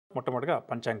మొట్టమొదటిగా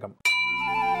పంచాంగం.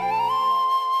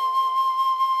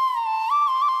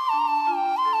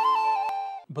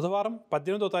 బుధవారం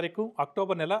 18వ తారీఖు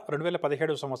అక్టోబర్ నెల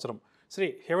 2017 సంవత్సరం. శ్రీ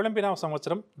హేవళంబినామ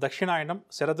సంవత్సరం, దక్షిణాయనం,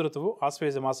 శరద్ ఋతువు,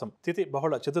 ఆశ్వేజ మాసం. తిథి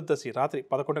బహుళ చతుర్దశి రాత్రి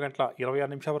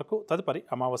 11:26 వరకు, తదుపరి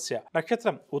అమావాస్య.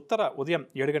 నక్షత్రం ఉత్తర ఉదయం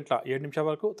 7:07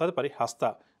 వరకు, తదుపరి హస్త.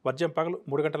 వర్జ్యం పగలు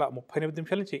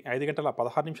 3:38 నుంచి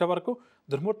 5:16 వరకు.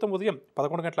 దుర్ముహూర్తం ఉదయం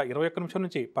 11:21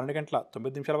 నుంచి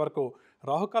 12:09 వరకు.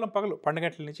 రాహుకాలం పగలు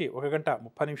 12 నుంచి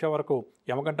 1:30 వరకు.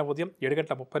 యమగంట ఉదయం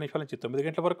 7:30 నుంచి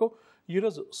 9 వరకు.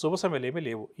 ఈరోజు శుభ సమయాలు ఏమీ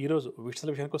లేవు. ఈరోజు విషయాల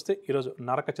విషయానికి వస్తే ఈరోజు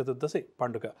నరక చతుర్దశి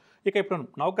పండుగ. ఇక ఇప్పుడు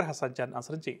నవగ్రహ సంచారాన్ని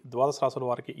అనుసరించి ద్వాదశ రాశుల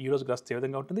వారికి ఈ రోజు గ్రహస్థితి ఏ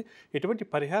విధంగా ఉంటుంది, ఎటువంటి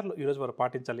పరిహారాలు ఈ రోజు వారు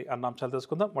పాటించాలి అన్న అంశాలు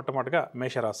తెలుసుకుందాం. మొట్టమొదటిగా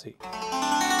మేషరాశి.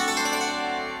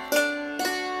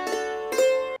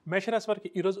 మేషరాశి వారికి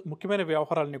ఈరోజు ముఖ్యమైన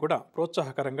వ్యవహారాలన్నీ కూడా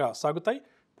ప్రోత్సాహకరంగా సాగుతాయి.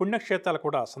 పుణ్యక్షేత్రాలు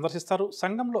కూడా సందర్శిస్తారు.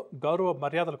 సంఘంలో గౌరవ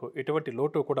మర్యాదలకు ఎటువంటి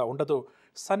లోటు కూడా ఉండదు.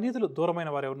 సన్నిధులు దూరమైన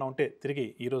వారు ఎవరైనా ఉంటే తిరిగి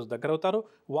ఈరోజు దగ్గరవుతారు.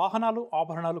 వాహనాలు,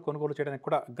 ఆభరణాలు కొనుగోలు చేయడానికి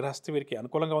కూడా గ్రహస్థితి వీరికి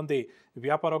అనుకూలంగా ఉంది.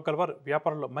 వ్యాపారం వారు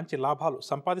వ్యాపారంలో మంచి లాభాలు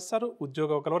సంపాదిస్తారు.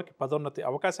 ఉద్యోగం వారికి పదోన్నతి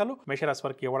అవకాశాలు. మేషరాశి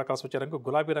వారికి ఎవడకాల్సి వచ్చే రంగు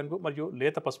గులాబీ రంగు మరియు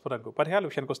లేత పసుపు రంగు. పరిహారాల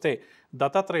విషయానికి వస్తే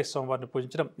దత్తాత్రేయ స్వామివారిని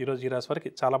పూజించడం ఈరోజు ఈ రాశి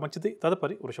వారికి చాలా మంచిది.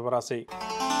 తదుపరి వృషభ రాశి.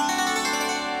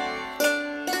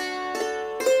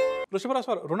 వృషభ రాశి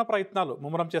వారు రుణ ప్రయత్నాలు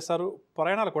ముమ్మరం చేస్తారు.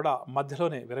 ప్రయాణాలు కూడా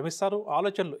మధ్యలోనే విరమిస్తారు.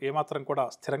 ఆలోచనలు ఏమాత్రం కూడా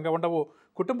స్థిరంగా ఉండవు.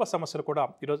 కుటుంబ సమస్యలు కూడా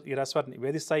ఈరోజు ఈ రాశి వారిని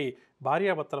వేధిస్తాయి.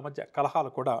 భార్యాభర్తల మధ్య కలహాలు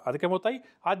కూడా అధికమవుతాయి.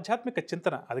 ఆధ్యాత్మిక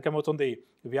చింతన అధికమవుతుంది.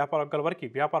 వ్యాపారం వారికి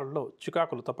వ్యాపారంలో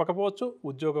చికాకులు తప్పకపోవచ్చు.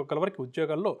 ఉద్యోగం వారికి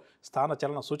ఉద్యోగాల్లో స్థాన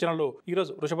చలన సూచనలు.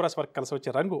 ఈరోజు వృషభ రాశి వారికి కలిసి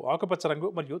వచ్చే రంగు ఆకుపచ్చ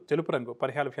రంగు మరియు తెలుపు రంగు.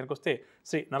 పరిహారాల విషయానికి వస్తే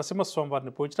శ్రీ నరసింహస్వామి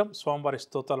వారిని పూజించడం, స్వామివారి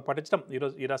స్తోత్రాలు పాటించడం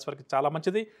ఈరోజు ఈ రాశి వారికి చాలా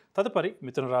మంచిది. తదుపరి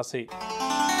మిథున రాశి.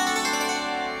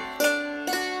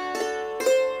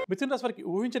 మిథున రాశి వారికి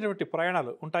ఊహించినటువంటి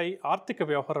ప్రయాణాలు ఉంటాయి. ఆర్థిక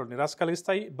వ్యవహారాలు నిరాశ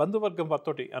కలిగిస్తాయి. బంధువర్గం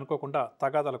వారితోటి అనుకోకుండా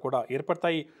తగాదాలు కూడా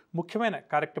ఏర్పడతాయి. ముఖ్యమైన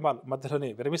కార్యక్రమాలు మధ్యలోనే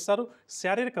విరమిస్తారు.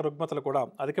 శారీరక రుగ్మతలు కూడా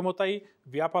అధికమవుతాయి.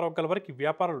 వ్యాపారం వారికి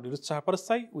వ్యాపారాలు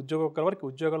నిరుత్సాహపరుస్తాయి. ఉద్యోగం వారికి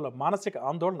ఉద్యోగాల్లో మానసిక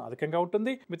ఆందోళన అధికంగా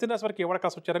ఉంటుంది. మిథున రాశి వారికి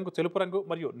ఎవడకాసు వచ్చే రంగు తెలుపు రంగు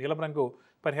మరియు నీలం రంగు.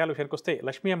 పరిహారాల విషయానికి వస్తే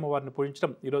లక్ష్మీ అమ్మవారిని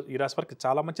పూజించడం ఈరోజు ఈ రాశి వారికి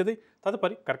చాలా మంచిది.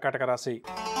 తదుపరి కర్కాటక రాశి.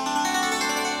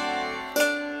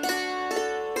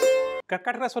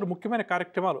 కర్కాటక రాశి వారు ముఖ్యమైన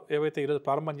కార్యక్రమాలు ఏవైతే ఈరోజు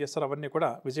ప్రారంభం చేస్తారో అవన్నీ కూడా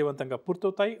విజయవంతంగా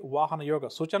పూర్తవుతాయి. వాహన యోగ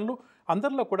సూచనలు.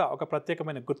 అందరిలో కూడా ఒక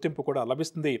ప్రత్యేకమైన గుర్తింపు కూడా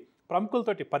లభిస్తుంది.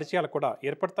 ప్రముఖులతోటి పరిచయాలు కూడా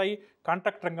ఏర్పడతాయి.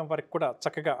 కాంట్రాక్ట్ రంగం వారికి కూడా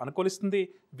చక్కగా అనుకూలిస్తుంది.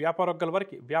 వ్యాపారం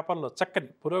వారికి వ్యాపారంలో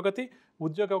చక్కని పురోగతి.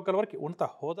 ఉద్యోగం వారికి ఉన్నత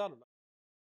హోదాలు.